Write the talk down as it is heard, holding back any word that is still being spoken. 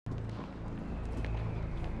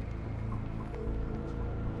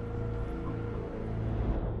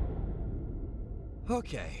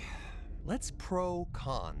Okay, let's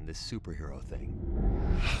pro-con this superhero thing.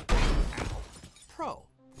 Pro.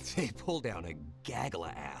 They pull down a gaggle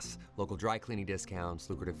of ass. Local dry cleaning discounts,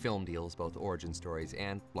 lucrative film deals, both origin stories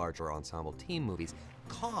and larger ensemble team movies.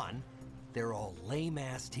 Con, they're all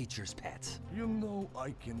lame-ass teachers' pets. You know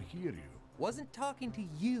I can hear you. Wasn't talking to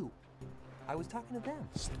you. I was talking to them.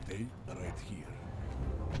 Stay right here.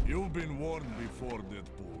 You've been warned before,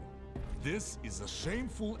 Deadpool. This is a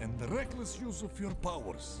shameful and reckless use of your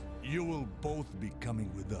powers. You will both be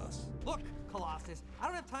coming with us. Look, Colossus, I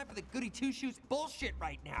don't have time for the goody two-shoes bullshit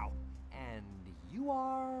right now. And you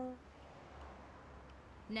are...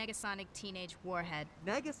 Negasonic Teenage Warhead.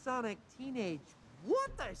 Negasonic Teenage...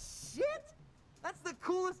 What the shit? That's the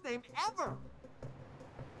coolest name ever!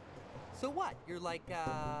 So what, you're like,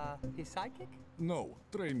 his sidekick? No,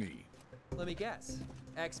 trainee. Let me guess.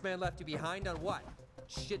 X-Men left you behind on what?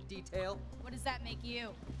 Shit detail? What does that make you?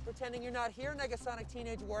 Pretending you're not here, Negasonic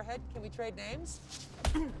Teenage Warhead. Can we trade names?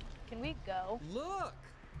 Can we go? Look!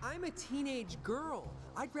 I'm a teenage girl.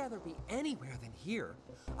 I'd rather be anywhere than here.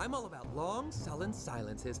 I'm all about long, sullen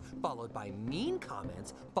silences, followed by mean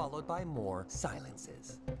comments, followed by more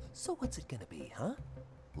silences. So what's it gonna be, huh?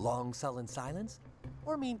 Long, sullen silence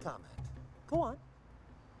or mean comment? Go on.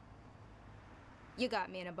 You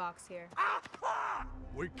got me in a box here.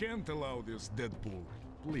 We can't allow this, Deadpool.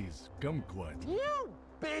 Please, come quiet. You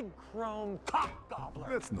big chrome cock gobbler!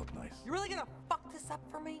 That's not nice. You really gonna fuck this up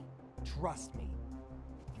for me? Trust me.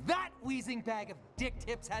 That wheezing bag of dick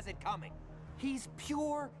tips has it coming. He's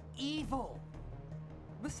pure evil.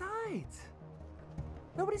 Besides,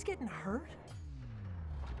 nobody's getting hurt.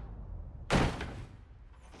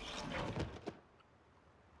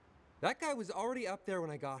 That guy was already up there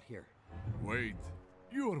when I got here. Wait,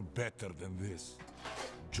 you're better than this.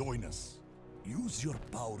 Join us. Use your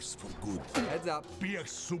powers for good. Heads up. Be a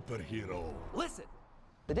superhero. Listen.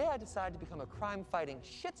 The day I decided to become a crime-fighting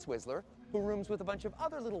shit-swizzler who rooms with a bunch of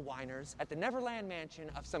other little whiners at the Neverland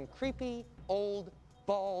mansion of some creepy, old,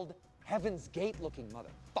 bald, Heaven's Gate-looking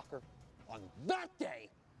motherfucker, on that day,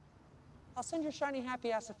 I'll send your shiny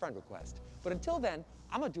happy ass a friend request. But until then,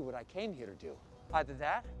 I'm gonna do what I came here to do. Either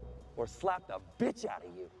that, or slap the bitch out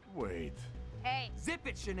of you. Wait. Hey. Zip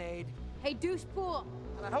it, Sinead. Hey, douche pool.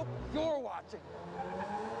 And I hope you're watching.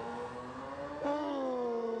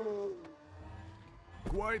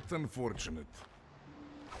 Quite unfortunate.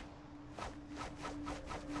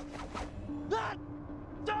 That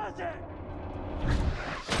does it!